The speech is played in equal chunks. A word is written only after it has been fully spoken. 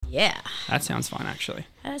Yeah. That sounds fun, actually.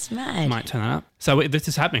 That's mad. Might turn that up. So this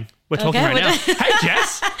is happening. We're talking right now. Hey,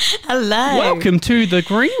 Jess. Hello. Welcome to the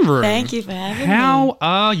green room. Thank you for having me. How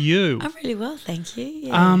are you? I'm really well, thank you.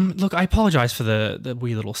 Yeah. Look, I apologise for the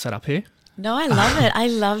wee little setup here. No, I love it. I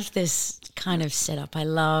love this kind of setup. I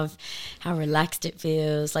love how relaxed it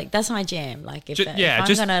feels. Like, that's my jam. Like, if I'm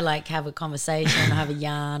going to, like, have a conversation or have a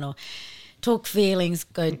yarn or talk feelings,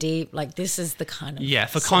 go deep, like, this is the kind of... Yeah,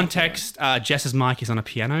 for context, Jess's mic is on a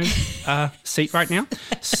piano seat right now.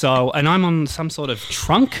 So, and I'm on some sort of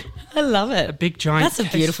trunk. I love it. A big, giant... That's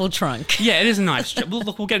a beautiful trunk. Yeah, it is a nice... We'll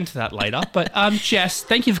get into that later. But, Jess,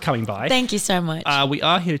 thank you for coming by. Thank you so much. We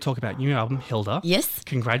are here to talk about your new album, Hilda. Yes.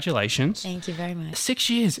 Congratulations. Thank you very much. 6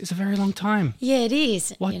 years is a very long time. Yeah, it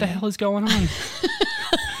is. What the hell is going on?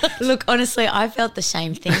 Look, honestly, I felt the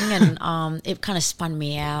same thing, and it kind of spun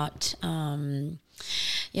me out.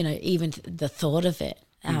 Even the thought of it,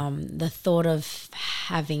 the thought of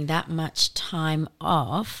having that much time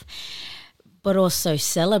off, but also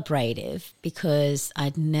celebrative, because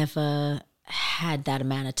I'd never had that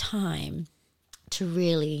amount of time to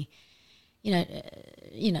really, to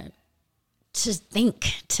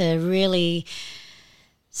think, to really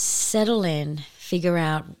settle in, figure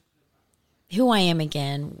out who I am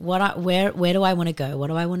again, where do I want to go, what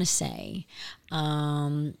do I want to say,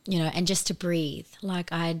 and just to breathe. Like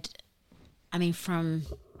from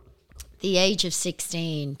the age of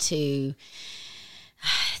 16 to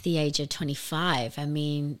the age of 25,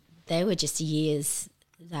 they were just years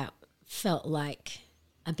that felt like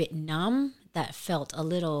a bit numb, that felt a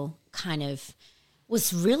little kind of,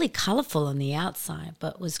 was really colourful on the outside,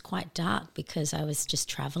 but was quite dark because I was just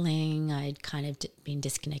travelling. I'd kind of been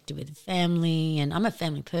disconnected with the family, and I'm a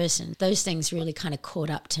family person. Those things really kind of caught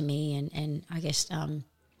up to me, and I guess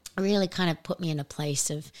really kind of put me in a place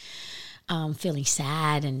of feeling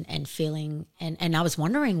sad and feeling, and I was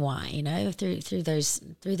wondering why, through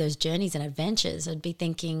those journeys and adventures, I'd be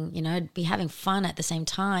thinking, I'd be having fun at the same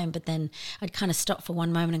time, but then I'd kind of stop for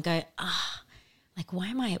one moment and go, like, why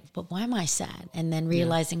am I sad? And then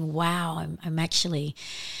realizing, wow, I'm actually,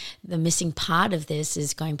 the missing part of this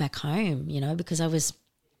is going back home, because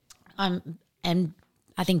and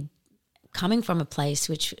I think coming from a place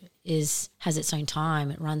which has its own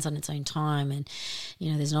time, it runs on its own time, and,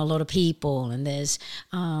 there's not a lot of people, and there's,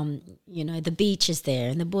 the beach is there,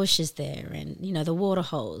 and the bush is there, and, the water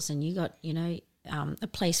holes, and you got, a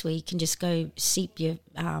place where you can just go sink your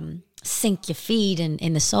feet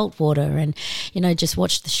in the salt water, and just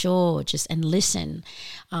watch the shore, and listen,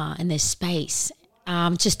 and there's space.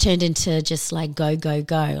 Just turned into just like go.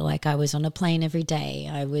 Like, I was on a plane every day.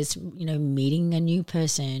 I was meeting a new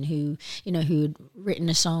person who'd written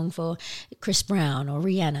a song for Chris Brown or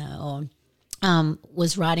Rihanna, or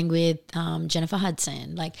was writing with Jennifer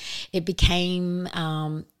Hudson. Like, it became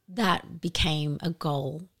that became a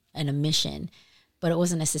goal and a mission, but it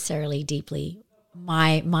wasn't necessarily deeply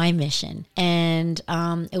my mission. And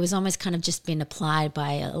it was almost kind of just been applied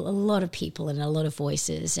by a lot of people and a lot of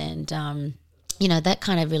voices, and that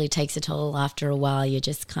kind of really takes a toll after a while. You're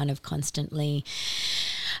just kind of constantly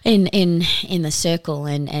in the circle,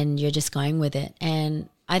 and you're just going with it. And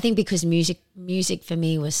I think because music for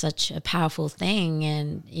me was such a powerful thing,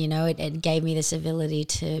 and it gave me this ability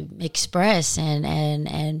to express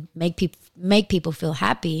and make people feel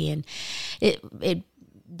happy, and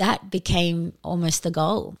that became almost the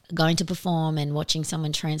goal. Going to perform and watching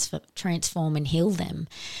someone transform and heal them,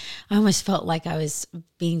 I almost felt like I was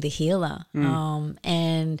being the healer.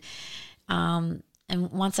 And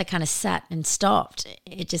once I kind of sat and stopped,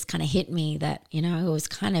 it just kind of hit me that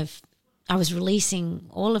I was releasing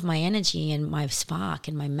all of my energy and my spark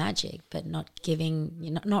and my magic, but not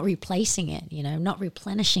giving, not replacing it, not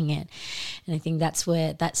replenishing it. And I think that's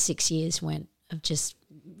where that 6 years went, of just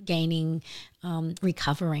gaining,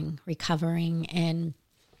 recovering and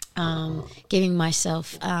giving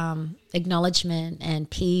myself acknowledgement and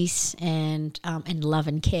peace and love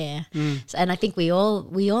and care. So, and I think we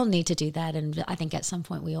all need to do that. And I think at some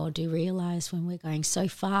point we all do realize, when we're going so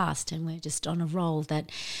fast and we're just on a roll, that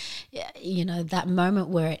that moment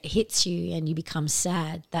where it hits you and you become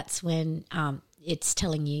sad, that's when it's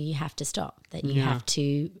telling you have to stop, that you have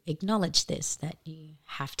to acknowledge this, that you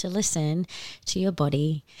have to listen to your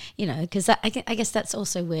body, because I guess that's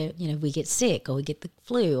also where, we get sick, or we get the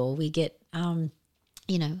flu, or we get, or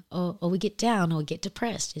we get down or get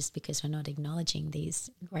depressed, is because we're not acknowledging these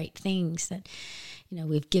great things that,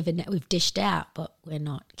 we've dished out, but we're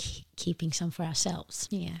not keeping some for ourselves.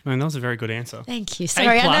 Yeah. Man, that was a very good answer. Thank you.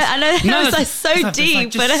 Sorry, I know that was so deep.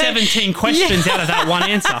 Just 17 questions out of that one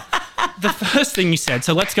answer. The first thing you said,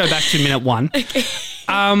 so let's go back to minute one. Okay.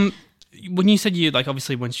 when you said you, like,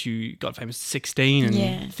 obviously once you got famous at 16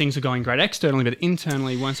 and things were going great externally, but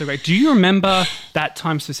internally weren't so great. Do you remember that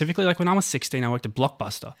time specifically? Like when I was 16, I worked at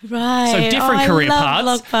Blockbuster. Right. So different career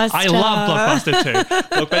paths. Blockbuster. I love Blockbuster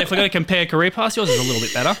too. Look, but if we're going to compare career paths, yours is a little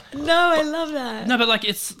bit better. No, I love that. No, but like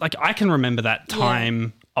it's like I can remember that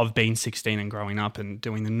time of being 16 and growing up and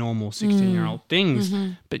doing the normal 16-year-old things,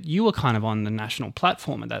 but you were kind of on the national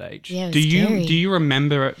platform at that age. Yeah, it was do scary. you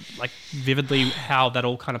remember like vividly how that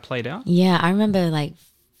all kind of played out? Yeah, I remember like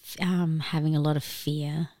having a lot of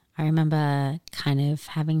fear. I remember kind of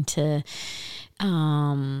having to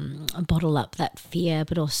bottle up that fear,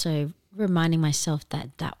 but also reminding myself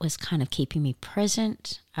that that was kind of keeping me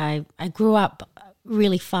present. I grew up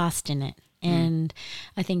really fast in it. And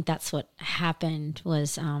I think that's what happened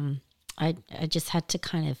was I just had to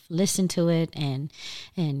kind of listen to it and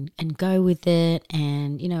go with it.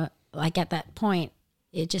 And, you know, like at that point,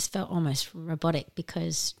 it just felt almost robotic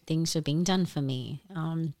because things were being done for me.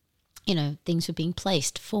 You know, things were being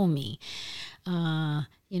placed for me.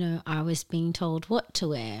 You know, I was being told what to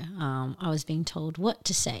wear. I was being told what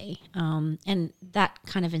to say. And that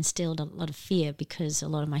kind of instilled a lot of fear because a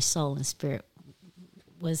lot of my soul and spirit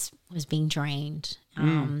was being drained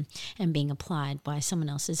and being applied by someone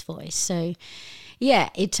else's voice. So, yeah,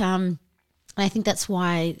 I think that's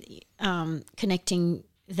why connecting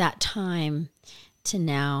that time to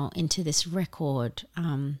now into this record,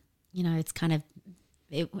 you know, it's kind of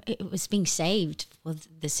it was being saved for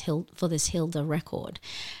this Hilda record.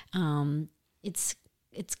 It's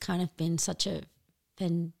kind of been such a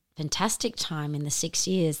fantastic time in the 6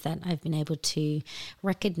 years that I've been able to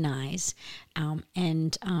recognize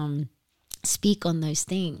and speak on those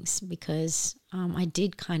things because I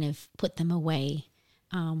did kind of put them away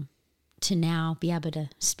to now be able to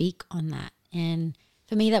speak on that. And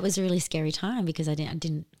for me, that was a really scary time because I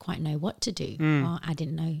didn't quite know what to do. Well, I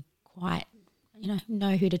didn't know quite,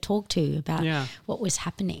 know who to talk to about what was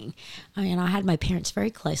happening. I mean, I had my parents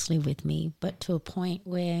very closely with me, but to a point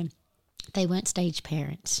where they weren't stage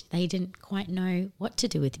parents. They didn't quite know what to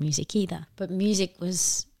do with music either. But music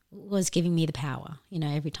was giving me the power. You know,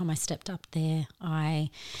 every time I stepped up there, I,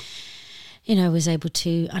 was able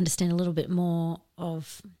to understand a little bit more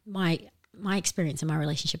of my experience and my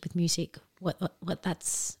relationship with music, what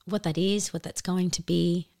that is, what that's going to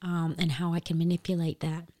be, and how I can manipulate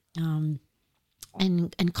that,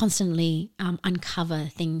 and constantly uncover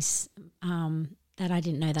things that I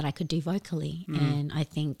didn't know that I could do vocally. And I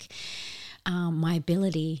think my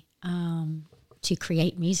ability to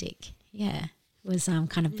create music, was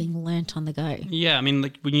kind of being learnt on the go. Yeah, I mean,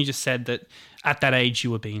 like when you just said that at that age you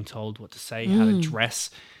were being told what to say, how to dress,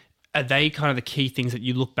 are they kind of the key things that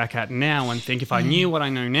you look back at now and think if I knew what I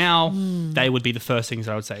know now, they would be the first things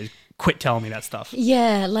I would say, quit telling me that stuff?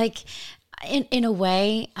 Yeah, like in a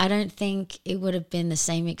way, I don't think it would have been the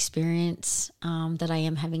same experience that I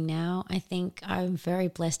am having now. I think I'm very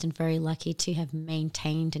blessed and very lucky to have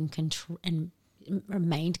maintained and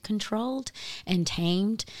remained controlled and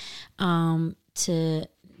tamed, to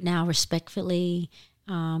now respectfully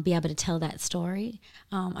be able to tell that story.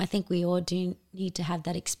 I think we all do need to have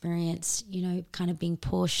that experience, kind of being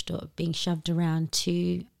pushed or being shoved around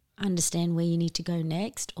to understand where you need to go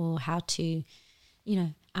next or how to,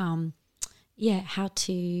 how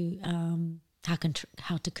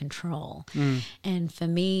to control. And for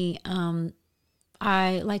me,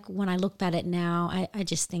 I like when I look at it now, I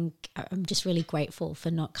just think I'm just really grateful for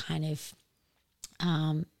not kind of,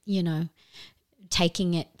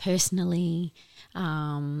 taking it personally,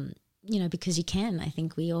 because you can. I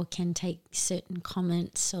think we all can take certain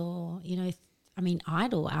comments or,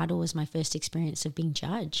 Idol. Idol was my first experience of being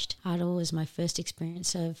judged. Idol was my first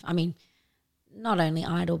experience of, not only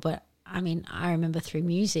Idol, but I remember through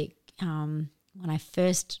music, when I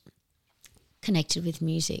first connected with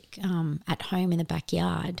music at home in the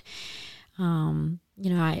backyard,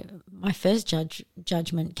 my first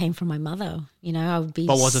judgment came from my mother. I would be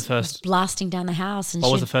what was the first? Blasting down the house. And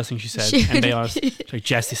what was the first thing she said? And be honest, like,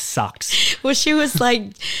 Jess, this sucks. Well, she was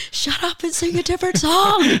like, shut up and sing a different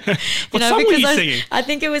song. What song were you singing? I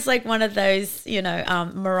think it was like one of those,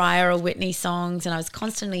 Mariah or Whitney songs, and I was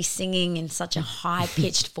constantly singing in such a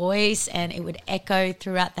high-pitched voice, and it would echo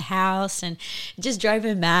throughout the house, and it just drove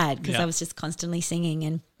her mad because I was just constantly singing.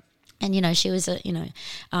 And she was a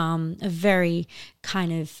very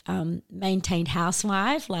kind of maintained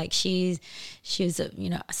housewife. Like she was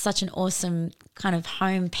such an awesome kind of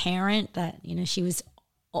home parent that, she was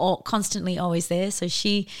constantly always there. So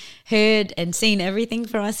she heard and seen everything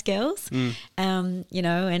for us girls, you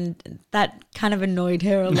know, and that kind of annoyed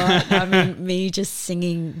her a lot. I mean, me just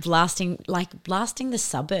singing, blasting the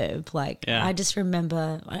suburb. Like I just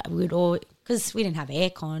remember we would all, because we didn't have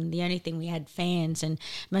aircon, the only thing we had fans, and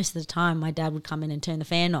most of the time my dad would come in and turn the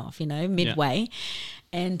fan off, you know, midway.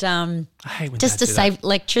 And I hate when just to dads do save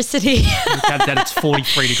electricity. that it's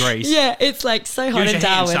 43 degrees. Yeah, it's like so hot Use in your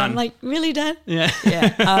hands, Darwin. son. I'm like, really, Dad? Yeah.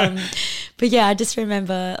 Yeah. But yeah, I just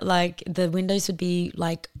remember like the windows would be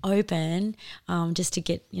like open just to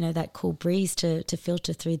get, you know, that cool breeze to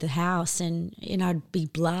filter through the house. And, you know, I'd be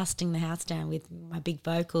blasting the house down with my big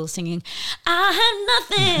vocals singing, I have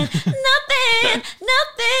nothing, nothing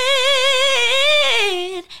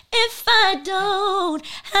if I don't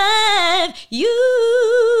have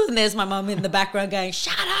you. And there's my mum in the background going,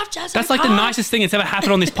 shut up, Jessica. That's like the nicest thing that's ever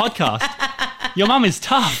happened on this podcast. Your mum is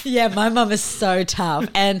tough. Yeah, my mum is so tough.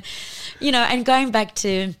 And, you know, and going back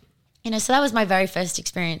to, you know, so that was my very first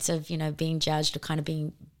experience of, you know, being judged or kind of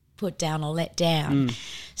being put down or let down.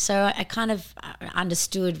 So I kind of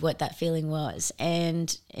understood what that feeling was,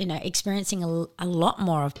 and, you know, experiencing a lot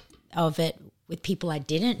more of it with people I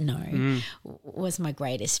didn't know was my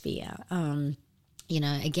greatest fear. You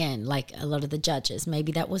know, again, like a lot of the judges,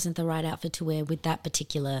 maybe that wasn't the right outfit to wear with that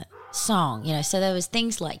particular song, you know. So there was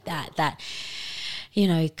things like that, you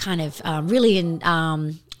know, kind of really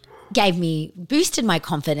boosted my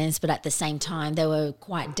confidence, but at the same time there were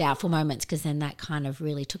quite doubtful moments, because then that kind of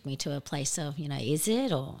really took me to a place of, you know, is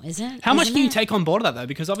it or isn't? How much can you take on board of that though?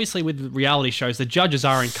 Because obviously with reality shows, the judges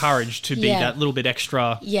are encouraged to be that little bit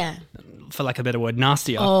extra, for lack of a better word,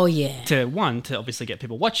 nastier. Oh yeah. To obviously get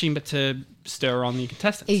people watching, but to stir on the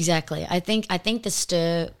contestants. Exactly. I think the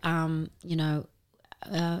stir, you know,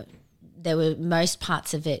 there were most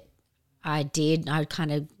parts of it I would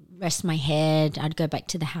kind of rest my head. I'd go back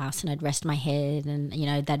to the house and I'd rest my head, and, you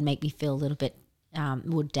know, that'd make me feel a little bit,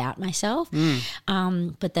 would doubt myself.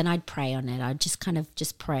 But then I'd pray on it. I'd just kind of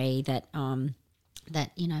pray that,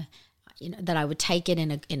 that, you know, that I would take it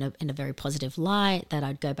in a very positive light, that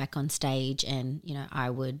I'd go back on stage and, you know,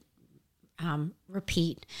 I would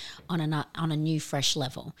repeat on a new fresh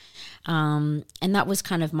level. And that was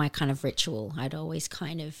kind of my kind of ritual. I'd always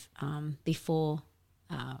kind of, before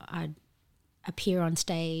I'd appear on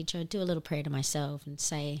stage, I'd do a little prayer to myself and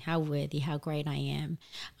say how worthy, how great I am,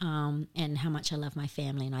 and how much I love my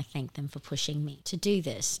family, and I thank them for pushing me to do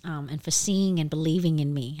this, and for seeing and believing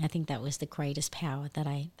in me. I think that was the greatest power that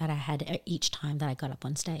I had each time that I got up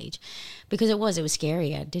on stage, because it was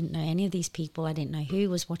scary. I didn't know any of these people. I didn't know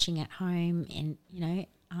who was watching at home, and, you know,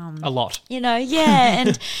 a lot, you know,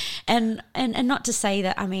 yeah, and not to say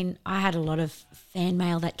that. I mean, I had a lot of fan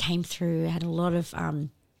mail that came through. I had a lot of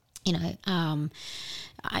you know,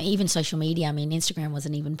 even social media. I mean, Instagram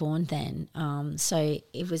wasn't even born then. So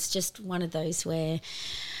it was just one of those where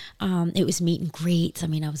it was meet and greets. I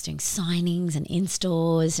mean, I was doing signings and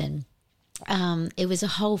in-stores, and it was a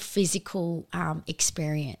whole physical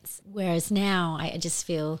experience. Whereas now I just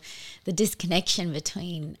feel the disconnection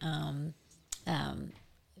between I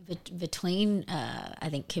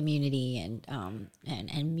think community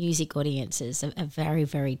and music audiences are very,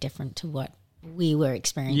 very different to what we were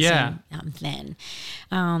experiencing then.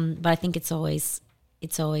 But I think it's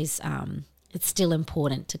still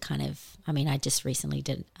important to kind of, I mean, I just recently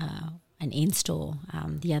did an in-store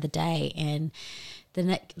the other day, and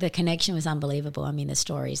the connection was unbelievable. I mean, the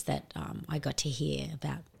stories that I got to hear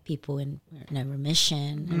about people in, you know,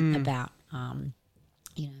 remission, and about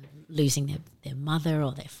you know, losing their mother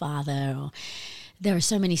or their father, or there are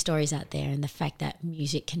so many stories out there, and the fact that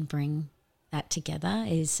music can bring that together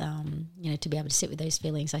is, you know, to be able to sit with those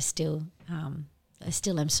feelings, I still am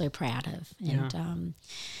so proud of. And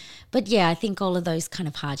but yeah, I think all of those kind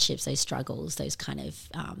of hardships, those struggles, those kind of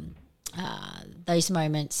those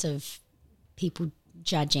moments of people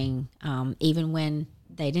judging, even when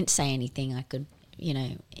they didn't say anything, I could, you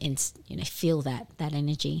know, feel that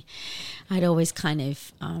energy. I'd always kind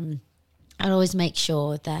of I'd always make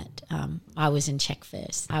sure that I was in check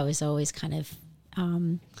first. I was always kind of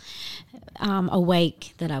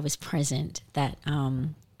awake, that I was present, that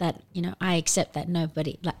that, you know, I accept that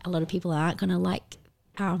nobody, like, a lot of people aren't going to like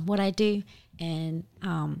what I do, and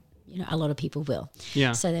you know, a lot of people will.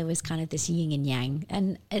 Yeah. So there was kind of this yin and yang,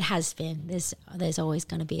 and it has been. There's always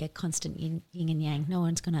going to be a constant yin and yang. No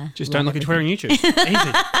one's going to just don't look at Twitter and YouTube.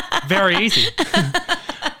 Easy, very easy.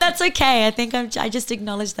 That's okay. I think I just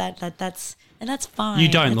acknowledge that's fine. You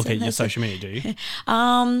don't look at your social media, do you?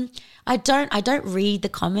 I don't read the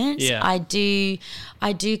comments. Yeah. I do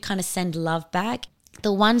kind of send love back.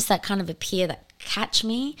 The ones that kind of appear that catch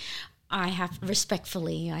me, I have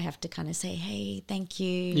respectfully, I have to kind of say, hey, thank you,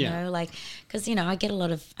 you know, like, because, you know, I get a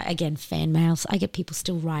lot of, again, fan mails. I get people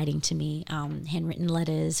still writing to me, handwritten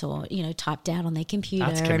letters or, you know, typed out on their computer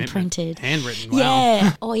and printed. Handwritten, wow.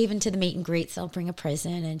 Yeah. Or even to the meet and greets, I'll bring a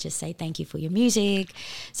present and just say thank you for your music.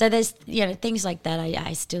 So there's, you know, things like that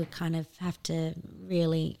I still kind of have to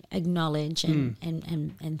really acknowledge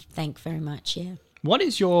and thank very much, yeah. What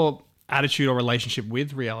is your attitude or relationship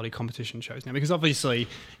with reality competition shows now? Because obviously,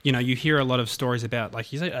 you know, you hear a lot of stories about,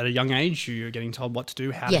 like you say, at a young age, you're getting told what to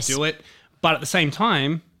do, how to do it. But at the same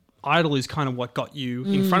time, Idol is kind of what got you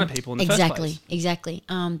in front of people in the first place. Exactly.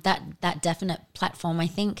 That definite platform, I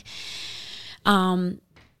think,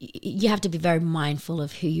 you have to be very mindful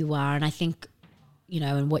of who you are. And I think, you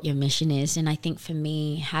know, and what your mission is. And I think for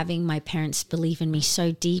me, having my parents believe in me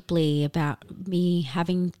so deeply about me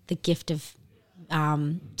having the gift of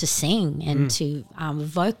to sing and to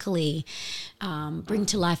vocally bring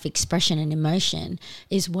to life expression and emotion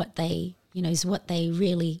is what they, you know, is what they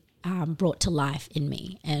really brought to life in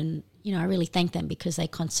me. And, you know, I really thank them because they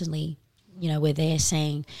constantly, you know, were there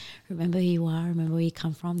saying, remember who you are, remember where you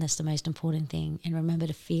come from. That's the most important thing. And remember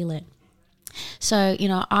to feel it. So, you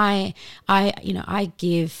know, I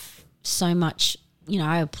give so much, you know,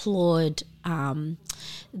 I applaud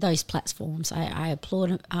those platforms. I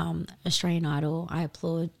applaud Australian Idol. I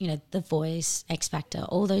applaud, you know, The Voice, X Factor,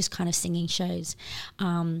 all those kind of singing shows.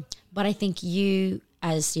 But I think you,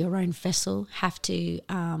 as your own vessel, have to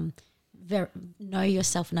know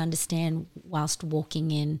yourself and understand whilst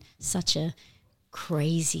walking in such a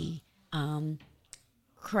crazy and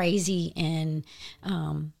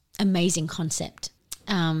amazing concept.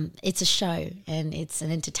 It's a show and it's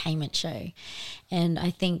an entertainment show. And I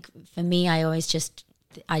think for me, I always just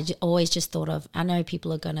thought of, I know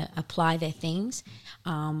people are going to apply their things.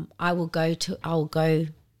 I will go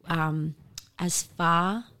as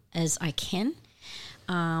far as I can.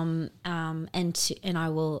 And I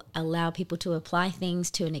will allow people to apply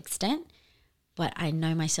things to an extent, but I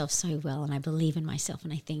know myself so well and I believe in myself.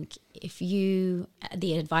 And I think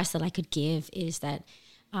the advice that I could give is that,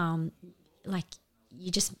 you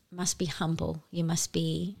just must be humble. You must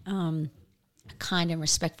be a kind and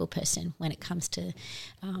respectful person when it comes to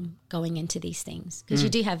going into these things. Because you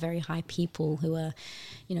do have very high people who are,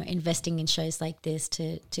 you know, investing in shows like this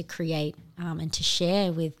to create and to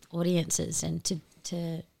share with audiences and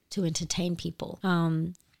to entertain people.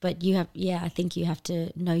 But you have, I think you have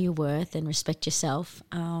to know your worth and respect yourself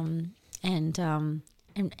and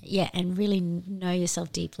really know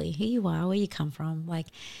yourself deeply, who you are, where you come from. Like,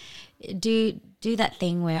 do that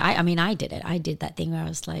thing where I did it. I did that thing where I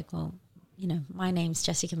was like, well, you know, my name's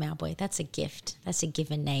Jessica Mauboy. That's a gift. That's a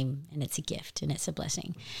given name, and it's a gift, and it's a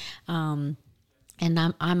blessing. And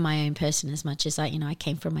I'm my own person as much as I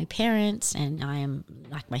came from my parents, and I am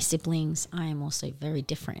like my siblings. I am also very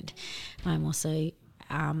different. I'm also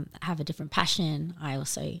have a different passion. I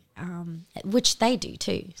also, which they do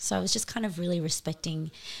too. So I was just kind of really respecting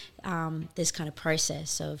this kind of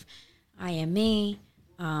process of I am me.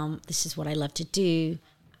 This is what I love to do,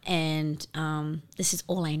 and this is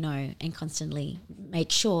all I know. And constantly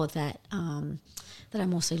make sure that that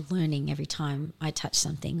I'm also learning every time I touch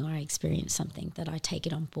something or I experience something, that I take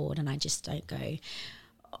it on board and I just don't go,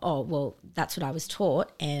 oh, well, that's what I was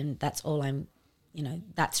taught and that's all I'm, you know,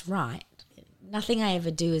 that's right. Nothing I ever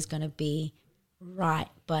do is going to be right,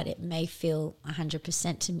 but it may feel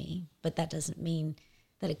 100% to me, but that doesn't mean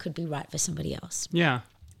that it could be right for somebody else. Yeah.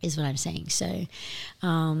 Is what I'm saying. So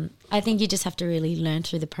I think you just have to really learn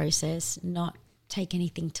through the process, not take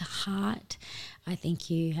anything to heart. I think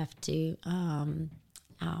you have to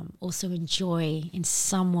also enjoy in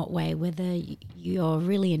somewhat way, whether you're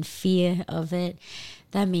really in fear of it,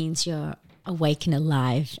 that means you're awake and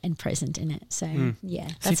alive and present in it. So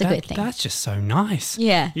that's a good thing. That's just so nice.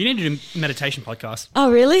 Yeah. You need to do a meditation podcast.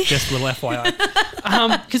 Oh, really? Just a little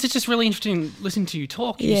FYI. Because it's just really interesting listening to you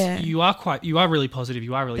talk. Yeah. You are really positive.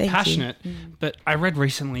 You are really passionate. But I read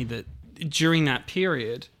recently that during that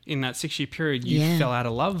period, in that 6-year period, you fell out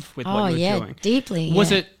of love with what you were doing. Deeply.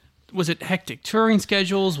 Was it hectic touring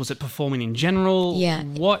schedules? Was it performing in general? Yeah.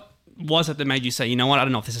 What was it that made you say, you know what, I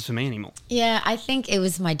don't know if this is for me anymore? Yeah, I think it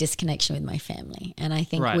was my disconnection with my family. And I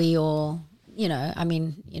think we all, you know, I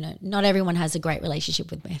mean, you know, not everyone has a great relationship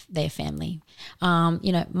with their family.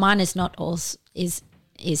 You know, mine is not all is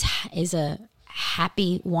a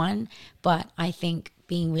happy one, but I think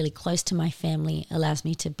being really close to my family allows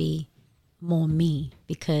me to be more me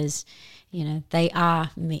because, you know, they are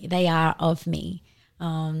me. They are of me.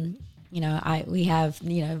 You know, we have,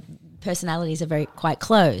 you know, personalities are quite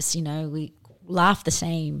close. You know, we laugh the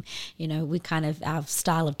same. You know, we kind of, our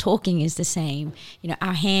style of talking is the same. You know,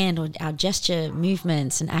 our hand or our gesture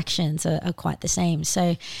movements and actions are quite the same.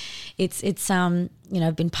 So it's you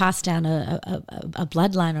know, been passed down a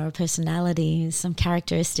bloodline or a personality, some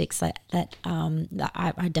characteristics that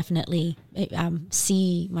I definitely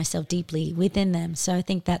see myself deeply within them. So I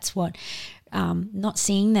think that's what not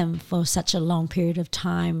seeing them for such a long period of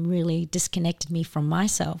time really disconnected me from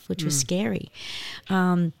myself, which was scary.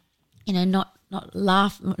 You know, not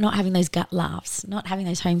having those gut laughs, not having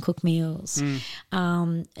those home cooked meals, you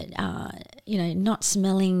know, not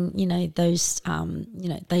smelling, you know, those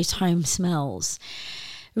home smells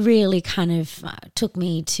really kind of took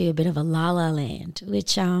me to a bit of a la-la land,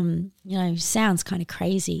 which, you know, sounds kind of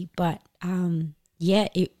crazy, but yeah,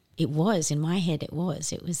 it was in my head. It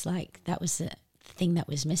was like that was the thing that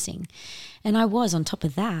was missing. And I was on top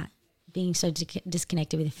of that, being so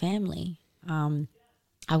disconnected with the family.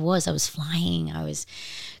 I was flying. I was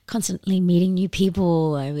constantly meeting new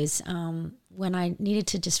people. I was, when I needed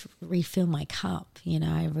to just refill my cup, you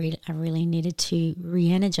know, I really needed to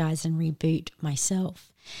re-energize and reboot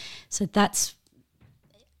myself. So that's,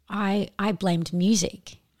 I blamed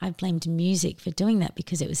music. I blamed music for doing that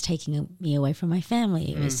because it was taking me away from my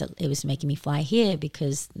family. It was making me fly here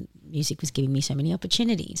because music was giving me so many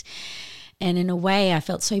opportunities. And in a way, I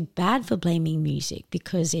felt so bad for blaming music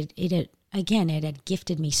because it had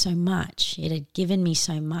gifted me so much. It had given me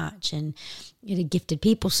so much, and it had gifted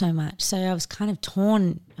people so much. So I was kind of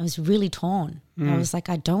torn. I was really torn. I was like,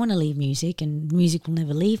 I don't want to leave music, and music will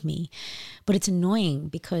never leave me. But it's annoying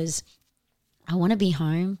because I want to be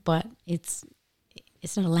home, but it's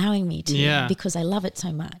not allowing me to because I love it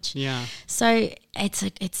so much. Yeah. So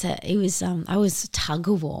it was tug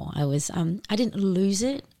of war. I didn't lose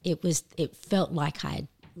it. It felt like I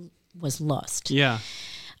was lost. Yeah.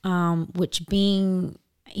 Which being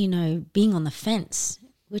on the fence,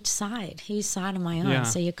 whose side am I on? Yeah.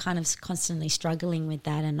 So you're kind of constantly struggling with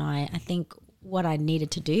that. And I think what I needed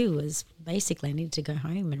to do was basically I needed to go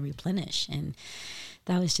home and replenish. And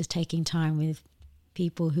that was just taking time with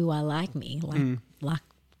people who are like me, like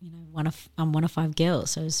you know, I'm one of 5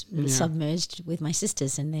 girls, so I was submerged with my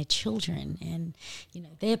sisters and their children, and you know,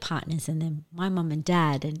 their partners, and then my mum and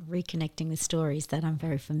dad, and reconnecting with stories that I'm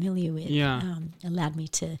very familiar with. Allowed me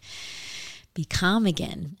to be calm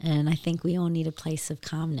again. And I think we all need a place of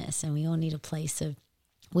calmness, and we all need a place of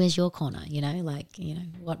where's your corner, you know, like, you know,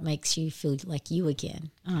 what makes you feel like you again.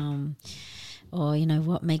 Or, you know,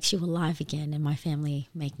 what makes you alive again, and my family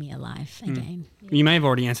make me alive again. You may have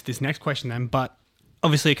already answered this next question then, but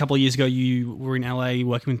obviously a couple of years ago you were in LA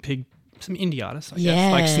working with some indie artists, I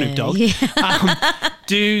guess, like Snoop Dogg. Yeah.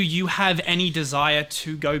 Do you have any desire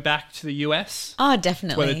to go back to the US? Oh,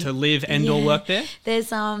 definitely. Whether to live and or work there?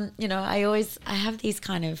 There's, you know, I have these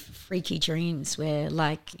kind of freaky dreams where,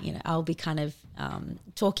 like, you know, I'll be kind of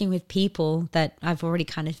talking with people that I've already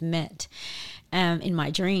kind of met in my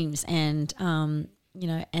dreams, and you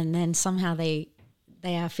know, and then somehow they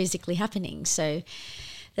are physically happening. So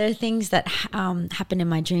there are things that happen in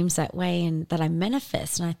my dreams that way, and that I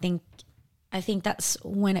manifest. And I think that's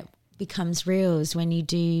when it becomes real, is when you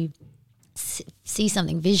do see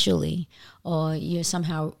something visually, or you're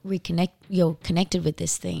somehow you're connected with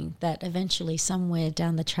this thing, that eventually somewhere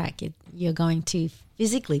down the track you're going to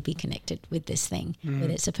physically be connected with this thing, whether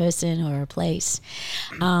it's a person or a place.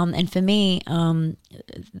 And for me,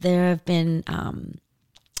 there have been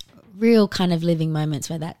real kind of living moments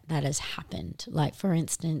where that has happened. Like, for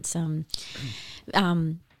instance,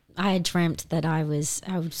 I had dreamt that I was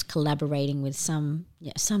collaborating with some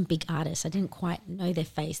big artist. I didn't quite know their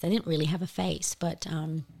face. They didn't really have a face, but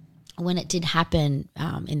when it did happen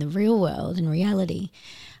in the real world, in reality,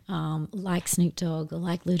 like Snoop Dogg or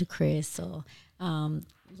like Ludacris or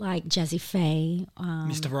like Jazzy Faye,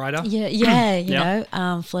 Mr. Ryder, you know,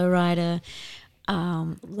 Flo Rida.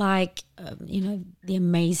 Like, you know, the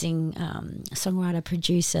amazing songwriter,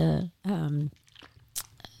 producer,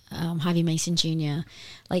 Harvey Mason Jr.,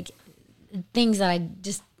 like things that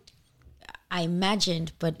I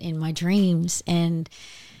imagined, but in my dreams, and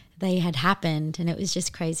they had happened, and it was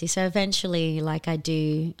just crazy. So eventually, like, I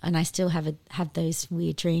do, and I still have those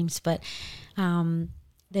weird dreams, but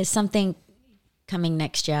there's something coming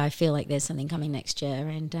next year. I feel like there's something coming next year,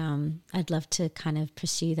 and I'd love to kind of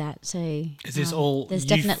pursue that. So is this all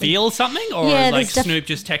you feel something, or like Snoop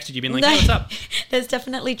just texted you being like, hey, what's up? There's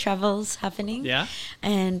definitely travels happening. Yeah.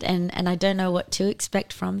 And I don't know what to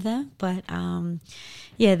expect from them, but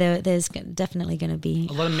there's definitely going to be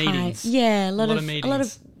a lot of meetings. A lot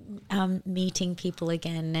of meeting people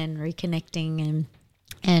again and reconnecting, and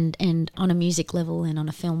and on a music level and on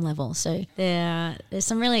a film level. So there's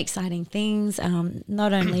some really exciting things,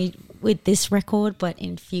 not only with this record, but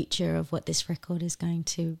in future of what this record is going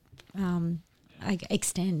to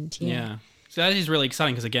extend. Yeah. So that is really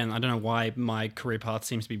exciting because, again, I don't know why my career path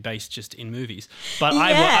seems to be based just in movies. But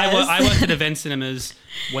Yes. I worked at Event Cinemas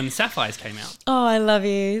when Sapphires came out. Oh, I love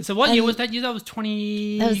you. So what year was that? That was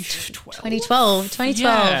 2012? That was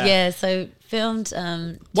 2012, yeah. So filmed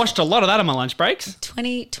Watched a lot of that on my lunch breaks.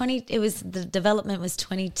 2020, it was, the development was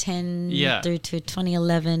 2010 Yeah. through to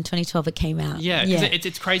 2011, 2012 it came out. Yeah, because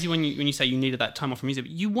it's crazy when you say you needed that time off from music.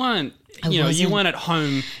 But you weren't, you wasn't. weren't at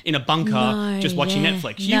home in a bunker No, just watching yeah,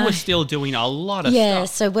 Netflix. You no. were still doing a lot of Yeah,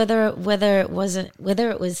 stuff. so whether it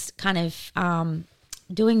was kind of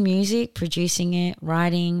doing music, producing it,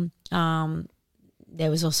 writing, there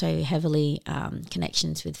was also heavily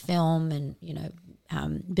connections with film and,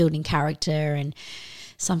 building character, and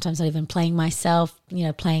sometimes not even playing myself,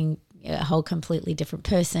 playing a whole completely different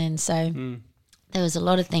person. So there was a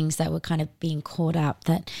lot of things that were kind of being caught up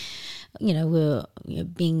that, were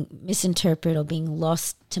being misinterpreted or being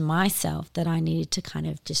lost to myself, that I needed to kind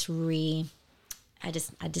of just I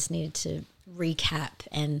just needed to recap.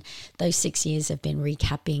 And those 6 years have been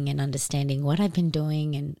recapping and understanding what I've been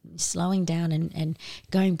doing and slowing down and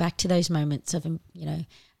going back to those moments of,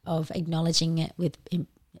 of acknowledging it with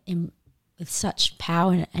such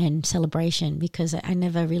power and celebration, because I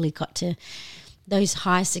never really got to those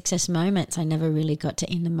high success moments. I never really got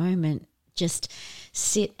to, in the moment, just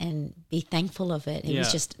sit and be thankful of it. It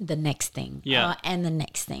was just the next thing, and the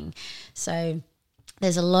next thing. So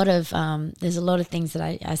there's a lot of things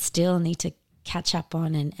that I still need to catch up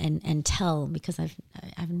on and tell, because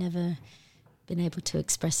I've never been able to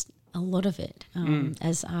express a lot of it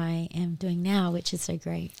as I am doing now, which is so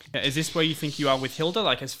great. Is this where you think you are with Hilda?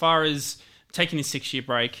 Like, as far as taking this 6-year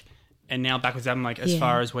break and now back with Adam, like as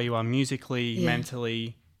far as where you are musically,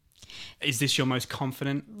 mentally, is this your most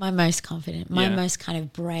confident? My most confident, my most kind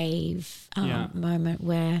of brave moment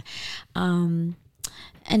where, and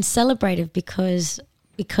celebrative because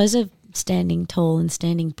of standing tall and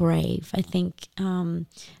standing brave. I think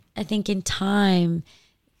in time,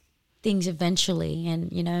 things eventually,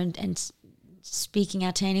 and speaking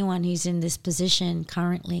out to anyone who's in this position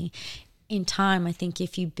currently, in time, I think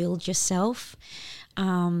if you build yourself,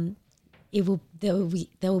 there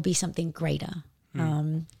will be something greater.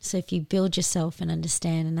 So if you build yourself and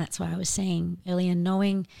understand, and that's why I was saying earlier,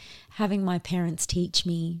 having my parents teach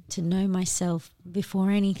me to know myself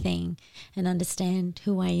before anything and understand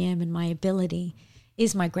who I am and my ability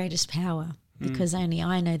is my greatest power, because only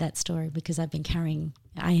I know that story, because I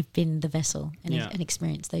have been the vessel and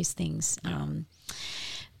experienced those things.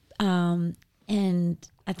 And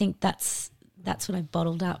I think that's what I've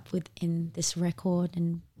bottled up within this record,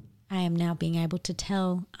 and I am now being able to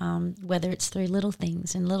tell, whether it's through little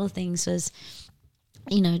things, and little things as,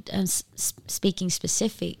 speaking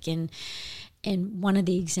specific, and one of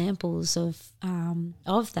the examples of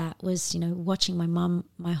that was, watching my mum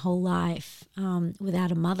my whole life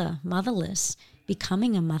without a mother, motherless,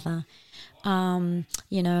 becoming a mother, and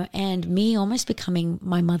me almost becoming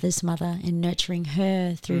my mother's mother and nurturing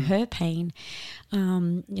her through her pain.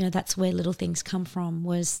 That's where little things come from,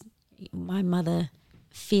 was my mother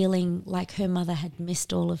feeling like her mother had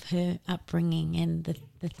missed all of her upbringing and the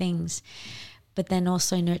things, but then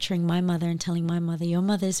also nurturing my mother and telling my mother, your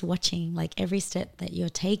mother's watching, like every step that you're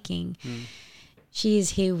taking, she is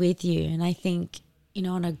here with you. And I think,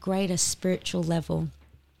 on a greater spiritual level,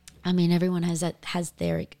 I mean, everyone has had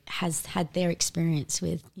their experience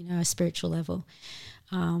with, a spiritual level,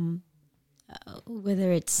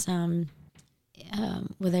 whether it's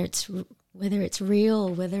real,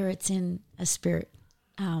 whether it's in a spirit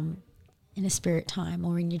time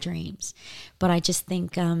or in your dreams. But I just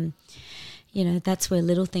think, that's where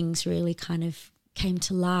little things really kind of came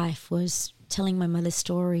to life, was telling my mother's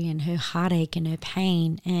story and her heartache and her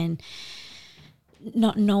pain, and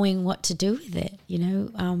not knowing what to do with it,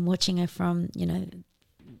 watching her from, the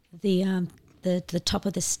top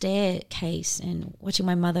of the staircase, and watching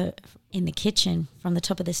my mother in the kitchen from the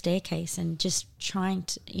top of the staircase, and just trying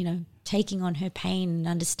to, taking on her pain and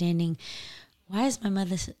understanding, why is my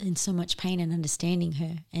mother in so much pain, and understanding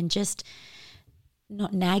her, and just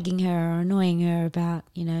not nagging her or annoying her about,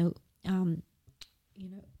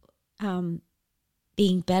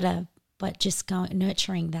 being better, but just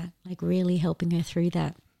nurturing that, like really helping her through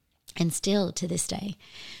that, and still to this day.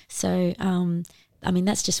 So, I mean,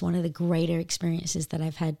 that's just one of the greater experiences that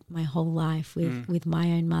I've had my whole life with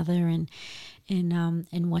my own mother, and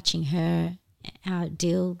watching her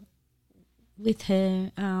deal with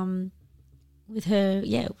her,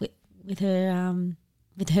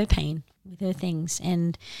 with her pain, with her things.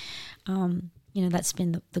 And, you know, that's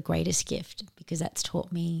been the greatest gift, because that's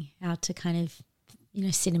taught me how to kind of, you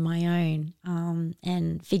know, sit in my own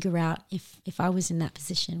and figure out if I was in that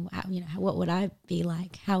position, you know, what would I be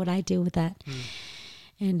like? How would I deal with that?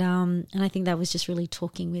 And I think that was just really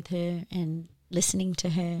talking with her and listening to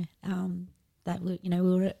her, that we, you know,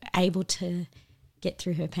 we were able to get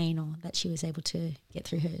through her pain, or that she was able to get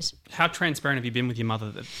through hers. How transparent have you been with your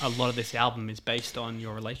mother that a lot of this album is based on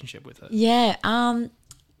your relationship with her? Yeah,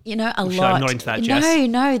 you know, a lot. I'm not into that, Jess.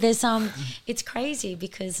 No, there's it's crazy,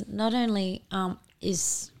 because not only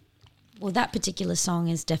that particular song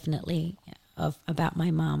is definitely about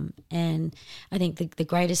my mum, and I think the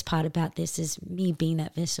greatest part about this is me being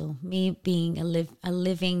that vessel, me being a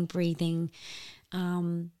living, breathing,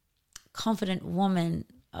 confident woman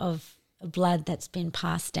of blood that's been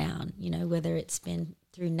passed down, you know, whether it's been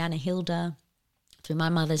through Nana Hilda, through my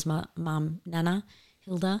mother's mum, Nana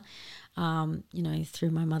Hilda, you know,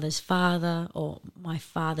 through my mother's father, or my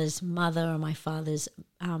father's mother, or my father's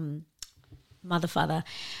father.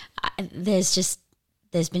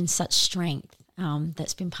 There's been such strength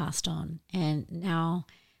that's been passed on. And now,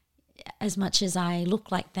 as much as I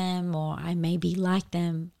look like them, or I may be like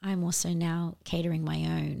them, I'm also now catering my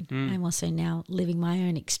own. I'm also now living my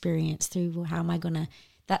own experience through, well, how am I going to,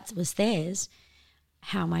 that was theirs,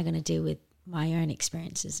 how am I going to deal with my own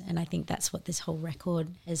experiences? And I think that's what this whole record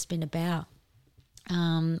has been about,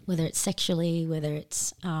 whether it's sexually, whether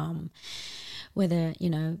it's, you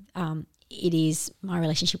know, it is my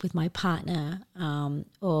relationship with my partner,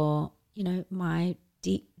 or, you know, my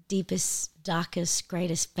deepest, darkest,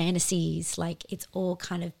 greatest fantasies. Like, it's all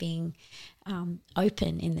kind of being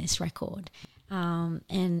open in this record.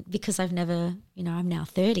 And because I've never, you know, I'm now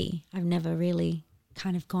 30, I've never really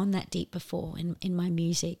kind of gone that deep before in my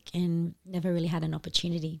music, and never really had an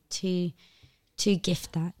opportunity to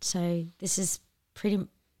gift that. So this is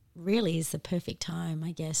really is the perfect time,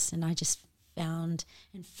 I guess. And I just found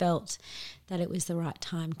and felt that it was the right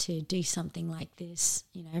time to do something like this.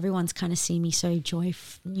 You know, everyone's kind of seen me so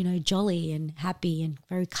jolly and happy and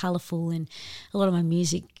very colourful, and a lot of my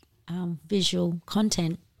music, visual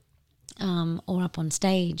content, or up on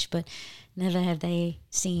stage, but never have they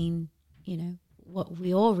seen, you know, what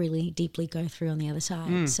we all really deeply go through on the other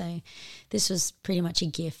side. So this was pretty much a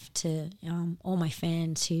gift to all my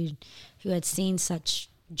fans who had seen such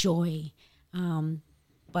joy,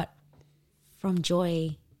 but from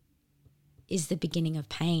joy is the beginning of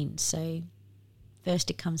pain. So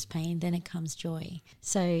first it comes pain, then it comes joy.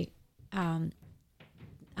 So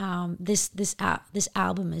this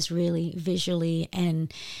album is really visually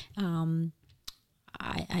and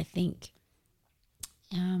I think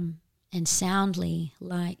and soundly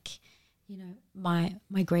like, you know, my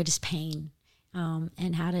greatest pain,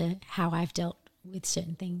 and how I've dealt with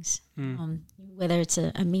certain things, whether it's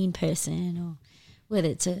a mean person, or whether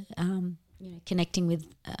it's you know, connecting with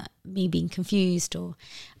me being confused, or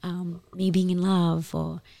me being in love,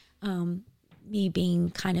 or me being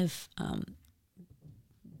kind of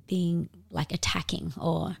being like attacking,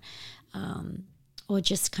 or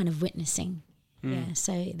just kind of witnessing. Yeah,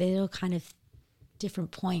 so they're all kind of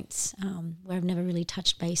different points where I've never really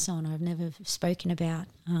touched base on, or I've never spoken about.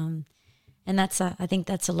 And that's I think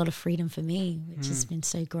that's a lot of freedom for me, which has been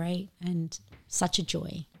so great and such a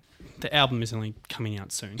joy. The album is only coming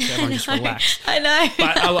out soon, so everyone just relax. I know.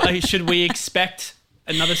 But should we expect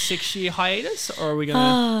another 6-year hiatus, or are we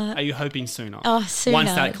gonna? Are you hoping sooner? Oh, sooner.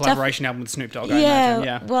 Once that collaboration album with Snoop Dogg, I yeah. imagine.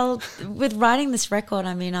 Yeah. Well, with writing this record,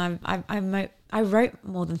 I mean, I wrote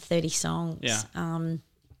more than 30 songs. Yeah.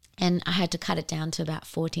 And I had to cut it down to about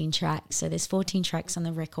 14 tracks. So there's 14 tracks on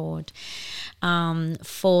the record,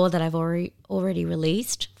 4 that I've already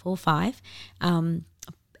released, 4 or 5.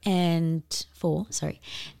 And 4, sorry.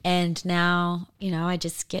 And now, you know, I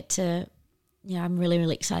just get to, you know, I'm really,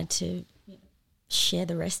 really excited to share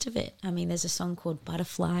the rest of it. I mean, there's a song called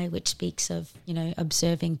Butterfly, which speaks of, you know,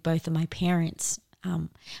 observing both of my parents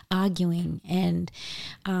arguing and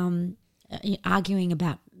arguing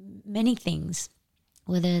about many things,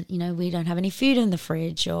 whether, you know, we don't have any food in the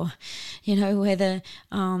fridge, or, you know, whether,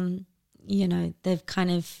 you know, they've kind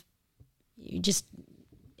of just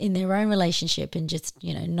in their own relationship and just,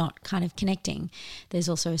 you know, not kind of connecting. There's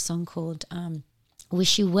also a song called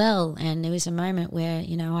Wish You Well, and there was a moment where,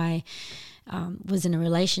 you know, I was in a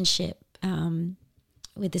relationship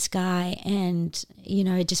with this guy, and, you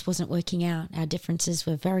know, it just wasn't working out. Our differences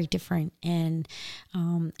were very different, and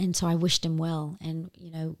so I wished him well, and,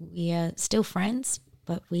 you know, we are still friends,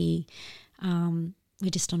 but we're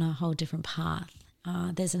just on a whole different path.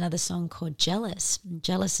 There's another song called Jealous.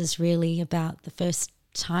 Jealous is really about the first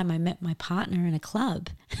time I met my partner in a club.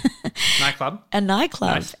 Nightclub? A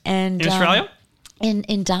nightclub. Nice. And In Australia?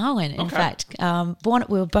 In Darwin, in fact. We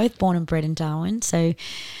were both born and bred in Darwin. So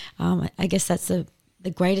I guess that's the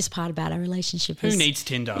greatest part about our relationship. Who needs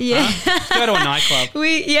Tinder? Yeah. Huh? Let's go to a nightclub.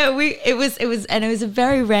 It was a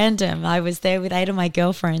very random. I was there with 8 of my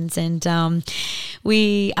girlfriends, and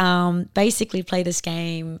we basically play this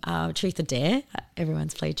game, Truth or Dare.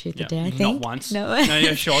 Everyone's played Truth or Dare, I think. Not once. No,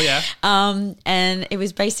 yeah, sure, yeah. and it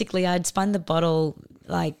was basically I'd spun the bottle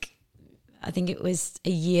like I think it was a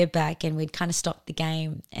year back, and we'd kind of stopped the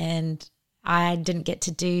game, and I didn't get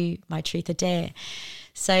to do my Truth or Dare.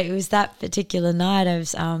 So it was that particular night. I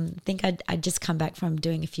was, I think I'd just come back from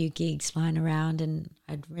doing a few gigs, flying around, and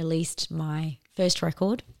I'd released my first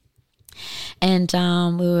record. And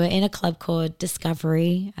we were in a club called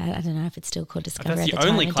Discovery. I don't know if it's still called Discovery. That's at the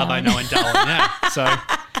only club I know in Darwin, yeah. So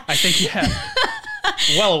I think,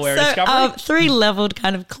 well aware of Discovery. 3-leveled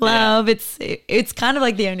kind of club. Yeah. It's kind of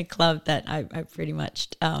like the only club that I pretty much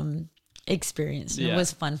experienced. It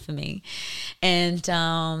was fun for me. And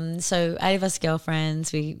so 8 of us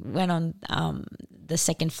girlfriends, we went on the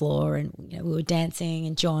second floor, and we were dancing,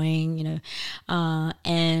 enjoying,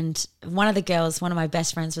 and one of my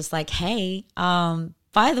best friends was like, hey,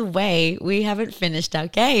 by the way, we haven't finished our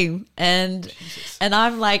game. And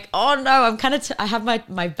I'm like, oh no, I'm kind of I have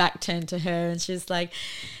my back turned to her, and she's like,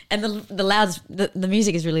 and the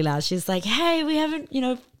music is really loud. She's like, hey, we haven't,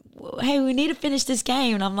 hey, we need to finish this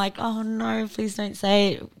game. And I'm like, oh no, please don't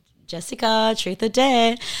say it. Jessica, Truth or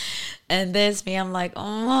Dare. And there's me, I'm like,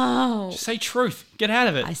 oh. Just say truth. Get out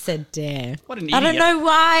of it. I said dare. What an idiot. I don't know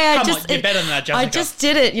why. Come on, you're better than that, Jessica. I just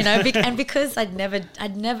did it, and because I've never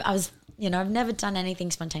done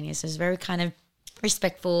anything spontaneous. I was very kind of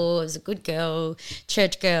respectful. I was a good girl,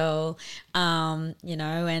 church girl, and,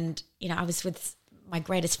 I was with my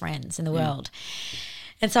greatest friends in the world.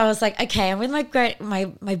 And so I was like, okay, I'm with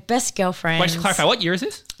my best girlfriend. Wait, to clarify, what year is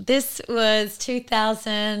this? This was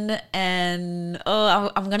 2000 and,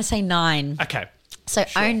 I'm going to say 9. Okay. So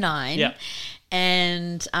sure. 09. Yeah.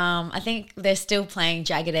 And I think they're still playing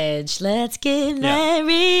Jagged Edge. Let's get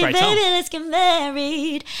married, Great song. baby, let's get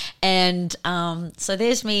married. And so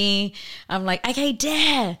there's me. I'm like, okay,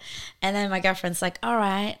 dare. And then my girlfriend's like, all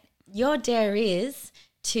right, your dare is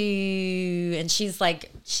and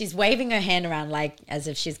she's waving her hand around like as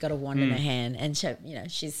if she's got a wand in her hand, and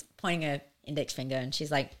she's pointing her index finger, and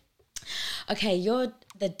she's like, okay,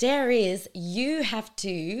 the dare is you have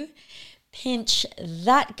to pinch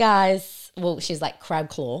that guy's, well, she's like crab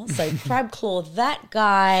claw, so crab claw that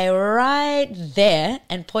guy right there,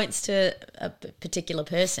 and points to a particular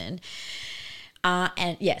person, so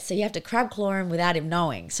you have to crab claw him without him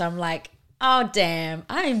knowing. So I'm like, oh, damn,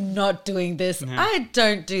 I'm not doing this. Yeah. I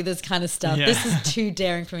don't do this kind of stuff. Yeah. This is too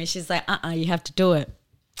daring for me. She's like, you have to do it.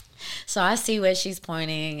 So I see where she's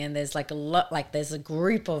pointing, and there's there's a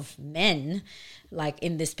group of men like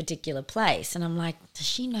in this particular place. And I'm like, does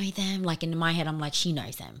she know them? Like in my head, I'm like, she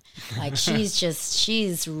knows them. Like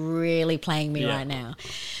she's really playing me right now.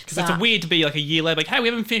 Because it's weird to be like a year later, like, hey, we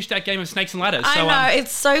haven't finished that game of Snakes and Ladders. I know,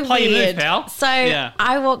 it's so play weird. Your move, pal. So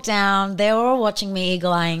I walked down, they were all watching me,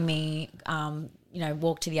 eagle-eyeing me,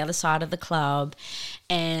 walk to the other side of the club.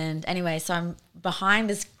 And anyway, so I'm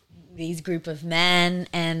behind these group of men,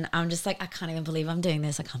 and I'm just like, I can't even believe I'm doing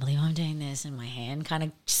this. I can't believe I'm doing this. And my hand kind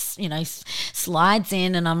of, slides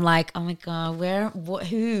in, and I'm like, oh my God,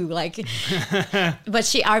 who? Like,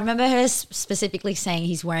 but I remember her specifically saying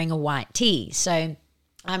he's wearing a white tee. So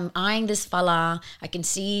I'm eyeing this fella. I can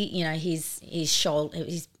see, his shoulder,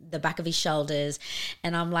 the back of his shoulders,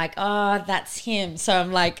 and I'm like, oh, that's him. So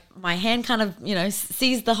I'm like, my hand kind of,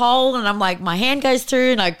 sees the hole, and I'm like, my hand goes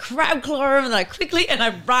through, and I crab claw him, and I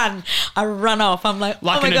run off. I'm like oh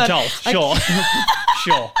my an God. adult, sure,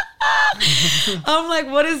 sure. I'm like,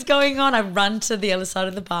 what is going on? I run to the other side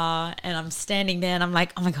of the bar, and I'm standing there, and I'm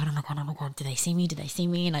like, oh my God. Do they see me?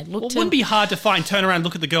 And I looked. It wouldn't be hard to find. Turn around,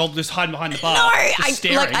 look at the girl just hiding behind the bar. No,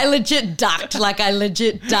 I legit ducked.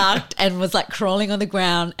 And was like crawling on the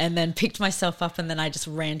ground, and then picked myself up, and then I just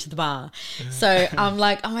ran to the bar. So I'm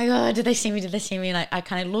like, oh my God, did they see me? And I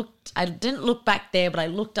kind of looked. I didn't look back there, but I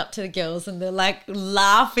looked up to the girls, and they're like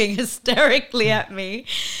laughing hysterically at me.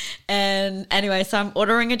 And anyway, so I'm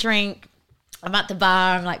ordering a drink. I'm at the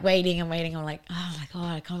bar. I'm like waiting. I'm like, oh my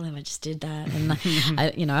God, I can't believe I just did that. And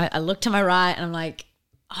I look to my right, and I'm like,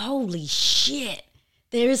 holy shit,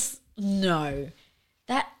 that's that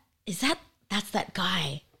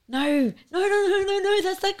guy. No,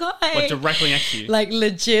 that's that guy. What, directly next to you? Like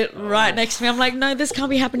legit right next to me. I'm like, no, this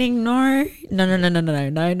can't be happening. No. And then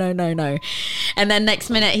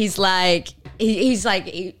next minute he's like,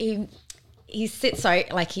 he sits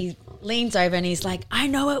like he leans over and he's like, I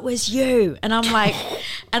know it was you. And I'm like,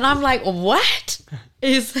 what?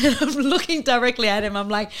 I'm looking directly at him. I'm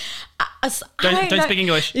like, don't speak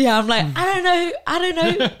English. Yeah, I'm like, I don't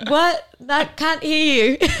know what, I can't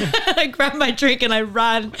hear you. I grab my drink and I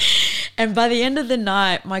run. And by the end of the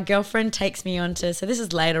night, my girlfriend takes me onto, so this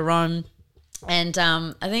is later on. And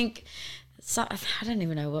I think, so, I don't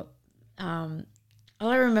even know what, all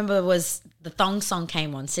I remember was the thong song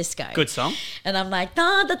came on, Cisco. Good song. And I'm like,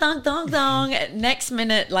 thong, the thong, thong, thong. Next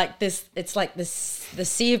minute, like this, it's like this, the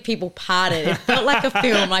sea of people parted. It felt like a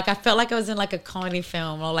film. Like I felt like I was in like a comedy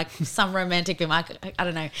film or like some romantic film. I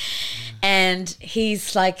don't know. And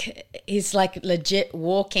he's like legit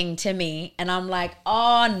walking to me. And I'm like,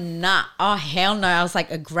 oh, nah. Oh, hell no. I was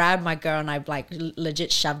like, I grabbed my girl and I like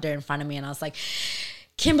legit shoved her in front of me. And I was like,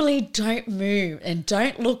 Kimberly, don't move and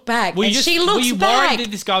don't look back. She looks back. Were you worried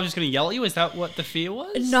that this guy was just going to yell at you? Is that what the fear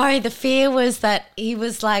was? No, the fear was that he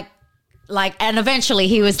was like, and eventually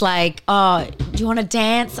he was like, oh, do you want to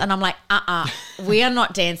dance? And I'm like, we are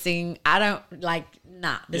not dancing. I don't like,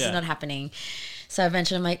 nah, this is not happening. So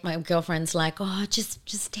eventually my girlfriend's like, oh,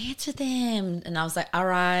 just dance with him. And I was like, all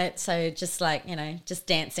right. So just like, just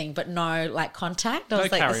dancing, but no like contact. I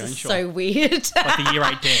was like, this is so weird. Like the year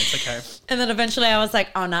 8 dance, okay. And then eventually I was like,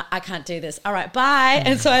 oh no, I can't do this. All right, bye.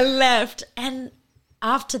 And so I left. And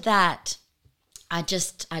after that,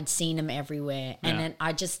 I'd seen him everywhere. And then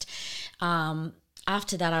I just,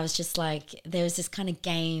 after that, I was just like, there was this kind of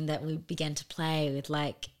game that we began to play with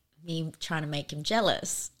like me trying to make him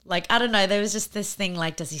jealous. Like, I don't know, there was just this thing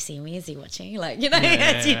like, does he see me? Is he watching? Like,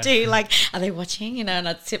 as you do, like, are they watching? And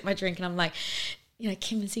I'd sip my drink and I'm like,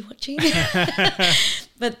 Kim, is he watching?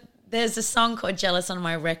 But there's a song called Jealous on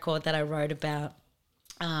my record that I wrote about,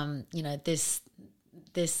 this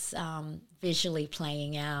visually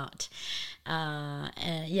playing out.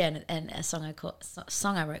 And a song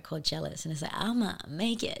I wrote called Jealous, and it's like, I'ma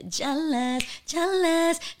make it jealous,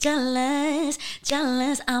 jealous, jealous,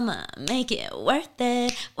 jealous. I'ma make it worth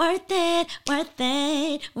it, worth it, worth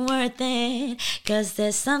it, worth it. 'Cause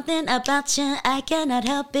there's something about you, I cannot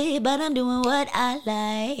help it, but I'm doing what I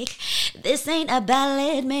like. This ain't a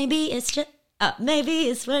ballad, maybe it's just maybe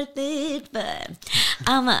it's worth it, but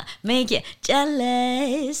I'ma make you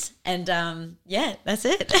jealous. And that's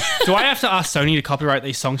it. Do I have to ask Sony to copyright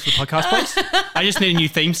these songs for the podcast, please? I just need a new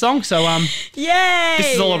theme song. So yay!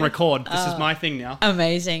 This is all on record. This is my thing now.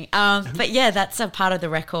 Amazing. But yeah, that's a part of the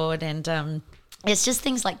record, and it's just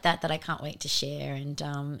things like that I can't wait to share,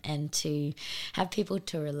 and to have people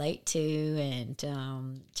to relate to,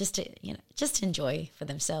 and just to enjoy for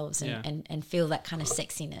themselves, and feel that kind of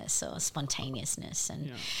sexiness or spontaneousness,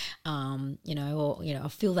 and or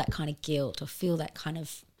feel that kind of guilt, or feel that kind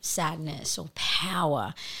of sadness or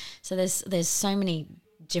power. So there's so many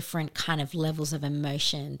different kind of levels of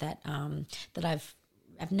emotion that I've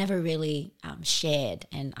never really shared,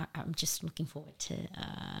 and I'm just looking forward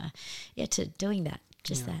to doing that.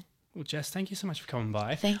 That. Well, Jess, thank you so much for coming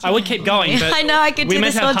by. Thank you. I would keep going, but I know I could do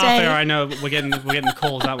this all day. We meant to have half hour. I know we're getting the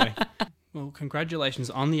calls, aren't we? Well, congratulations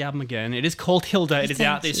on the album again. It is called Hilda. It is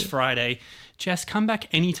out this Friday. Jess, come back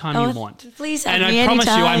anytime you want. Please have me anytime. And I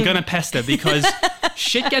promise you, I'm going to pester because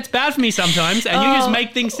shit gets bad for me sometimes, and you just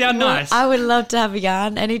make things sound nice. I would love to have you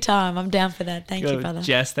on anytime. I'm down for that. Thank you, brother.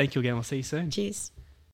 Jess, thank you again. We'll see you soon. Cheers.